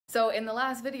So in the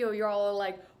last video, you're all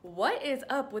like, what is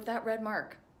up with that red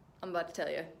mark? I'm about to tell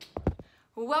you.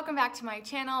 Welcome back to my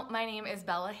channel. My name is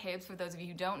Bella Hibbs. For those of you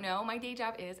who don't know, my day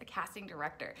job is a casting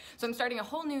director. So I'm starting a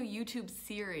whole new YouTube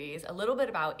series, a little bit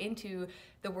about into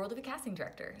the world of a casting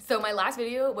director. So my last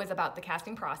video was about the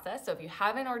casting process. So if you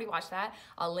haven't already watched that,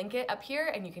 I'll link it up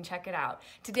here and you can check it out.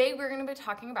 Today, we're gonna be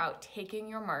talking about taking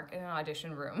your mark in an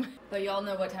audition room. But y'all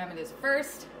know what time it is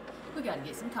first. We gotta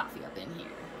get some coffee up in here.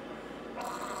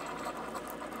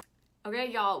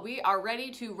 Okay, y'all, we are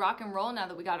ready to rock and roll now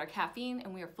that we got our caffeine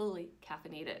and we are fully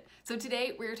caffeinated. So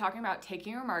today we're talking about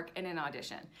taking your mark in an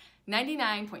audition.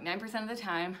 99.9% of the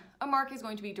time, a mark is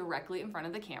going to be directly in front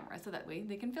of the camera so that way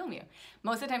they can film you.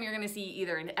 Most of the time you're gonna see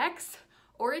either an X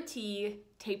or a T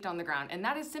taped on the ground, and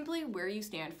that is simply where you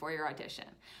stand for your audition.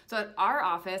 So at our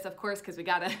office, of course, because we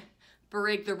gotta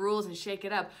break the rules and shake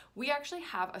it up, we actually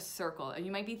have a circle. And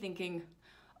you might be thinking,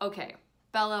 okay,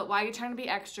 Bella, why are you trying to be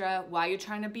extra? Why are you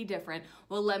trying to be different?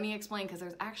 Well, let me explain, because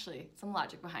there's actually some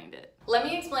logic behind it. Let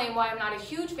me explain why I'm not a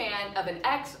huge fan of an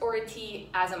X or a T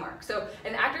as a mark. So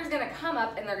an actor is gonna come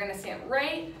up and they're gonna stand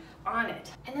right on it.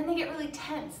 And then they get really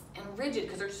tense and rigid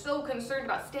because they're so concerned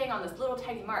about staying on this little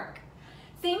tiny mark.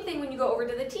 Same thing when you go over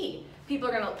to the T. People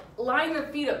are gonna line their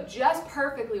feet up just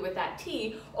perfectly with that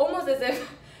T, almost as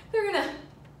if they're gonna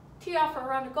tee off for a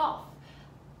round of golf.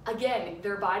 Again,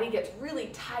 their body gets really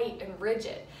tight and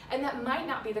rigid, and that might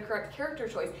not be the correct character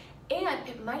choice, and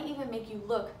it might even make you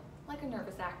look like a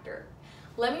nervous actor.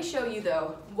 Let me show you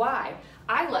though why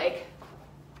I like,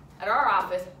 at our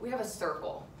office, we have a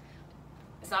circle.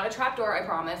 It's not a trapdoor, I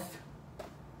promise.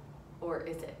 Or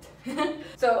is it?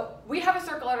 So we have a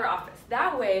circle at our office.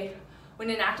 That way, when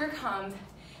an actor comes,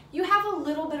 you have a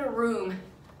little bit of room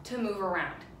to move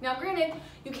around. Now granted,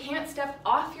 you can't step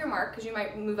off your mark because you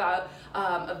might move out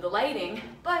of the lighting,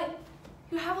 but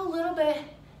you have a little bit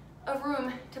of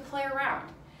room to play around.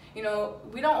 You know,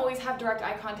 we don't always have direct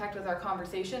eye contact with our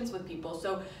conversations with people,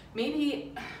 so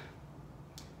maybe,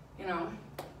 you know,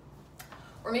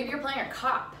 or maybe you're playing a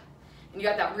cop and you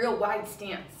got that real wide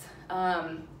stance.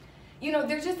 You know,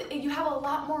 there's just, you have a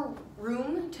lot more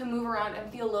room to move around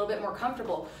and feel a little bit more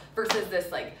comfortable versus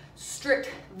this like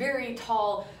strict, very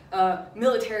tall,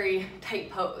 military type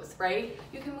pose, right?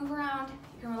 You can move around,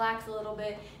 you can relax a little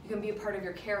bit, you can be a part of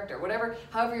your character,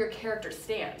 however your character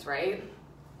stands, right?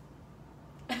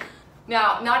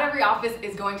 Now, not every office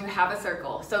is going to have a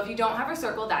circle, so if you don't have a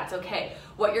circle, that's okay.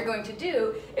 What you're going to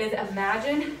do is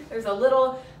imagine there's a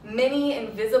little mini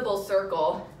invisible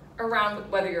circle around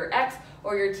whether you're X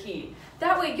or your T.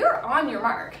 That way you're on your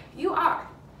mark, you are.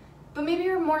 But maybe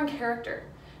you're more in character.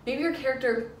 Maybe your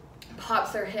character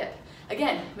pops their hip.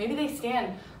 Again, maybe they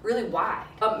stand really wide.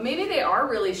 Maybe they are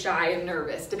really shy and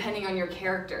nervous, depending on your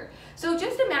character. So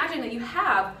just imagine that you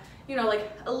have, you know,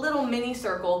 like a little mini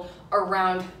circle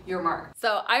around your mark.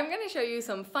 So I'm gonna show you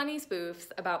some funny spoofs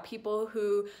about people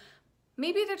who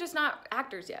maybe they're just not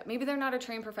actors yet. Maybe they're not a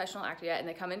trained professional actor yet and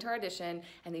they come into our audition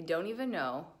and they don't even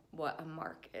know what a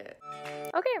mark is.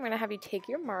 Okay, I'm gonna have you take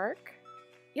your mark.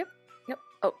 Yep.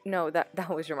 Oh, no, that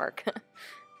was your mark.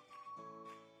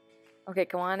 Okay,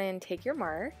 go on and take your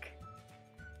mark.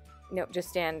 No, just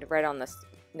stand right on this.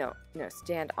 No,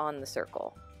 stand on the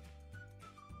circle.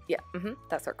 Yeah,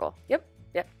 that circle. Yep,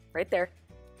 right there.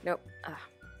 Nope,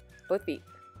 both feet.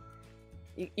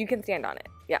 You can stand on it.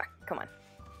 Yeah, come on.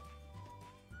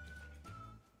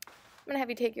 I'm gonna have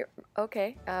you take your,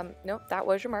 okay, nope, that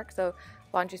was your mark, so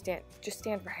why don't you just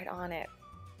stand right on it.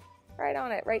 Right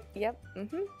on it, right, yep,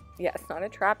 Yeah, it's not a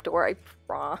trap door, I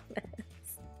promise.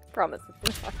 Promise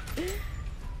it's not.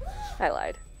 I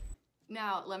lied.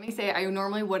 Now, let me say, I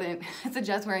normally wouldn't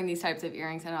suggest wearing these types of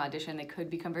earrings in an audition. They could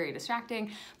become very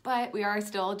distracting, but we are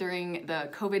still during the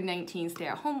COVID-19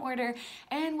 stay-at-home order,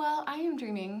 and well, I am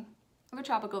dreaming of a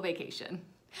tropical vacation.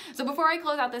 So before I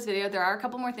close out this video, there are a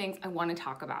couple more things I want to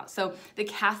talk about. So the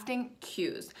casting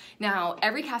cues. Now,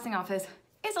 every casting office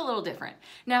is a little different.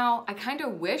 Now, I kind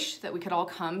of wish that we could all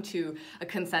come to a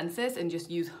consensus and just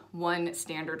use one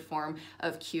standard form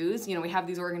of cues. You know, we have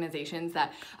these organizations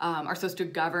that are supposed to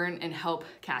govern and help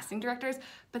casting directors,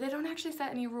 but they don't actually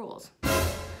set any rules.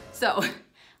 So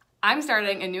I'm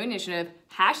starting a new initiative,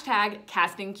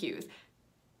 #casting_cues.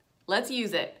 Let's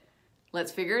use it.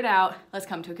 Let's figure it out. Let's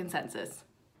come to a consensus.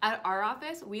 At our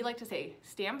office, we like to say,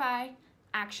 stand by,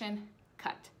 action,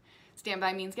 cut. Stand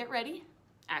by means get ready,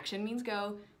 action means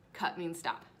go, cut means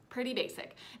stop. Pretty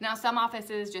basic. Now, some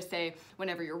offices just say,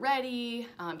 whenever you're ready,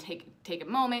 take a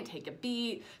moment, take a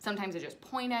beat. Sometimes they just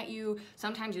point at you.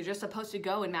 Sometimes you're just supposed to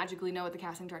go and magically know what the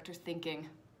casting director's thinking.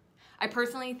 I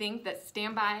personally think that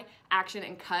standby, action,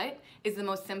 and cut is the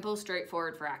most simple,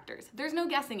 straightforward for actors. There's no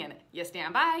guessing in it. You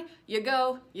stand by, you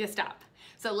go, you stop.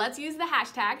 So let's use the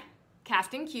hashtag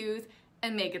casting cues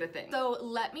and make it a thing. So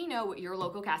let me know what your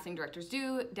local casting directors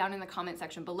do down in the comment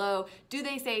section below. Do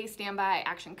they say standby,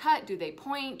 action, cut? Do they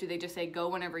point? Do they just say go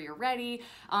whenever you're ready?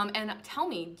 And tell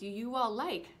me, do you all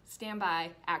like standby,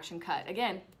 action, cut?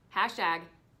 Again, hashtag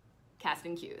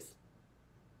casting cues.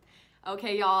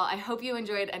 Okay, y'all, I hope you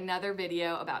enjoyed another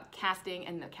video about casting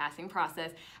and the casting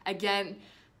process. Again,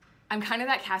 I'm kind of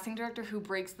that casting director who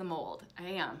breaks the mold. I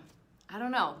am. I don't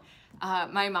know.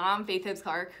 My mom, Faith Hibbs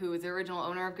Clark, who is the original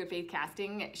owner of Good Faith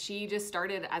Casting, she just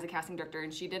started as a casting director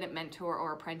and she didn't mentor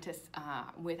or apprentice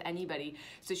with anybody.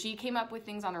 So she came up with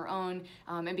things on her own.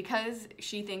 And because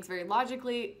she thinks very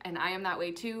logically, and I am that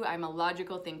way too, I'm a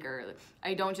logical thinker.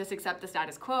 I don't just accept the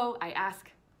status quo, I ask,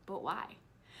 but why?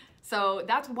 So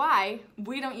that's why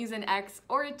we don't use an X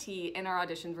or a T in our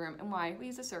audition room and why we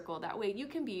use a circle. That way you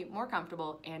can be more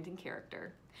comfortable and in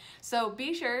character. So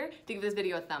be sure to give this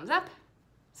video a thumbs up,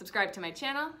 subscribe to my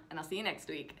channel, and I'll see you next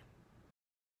week.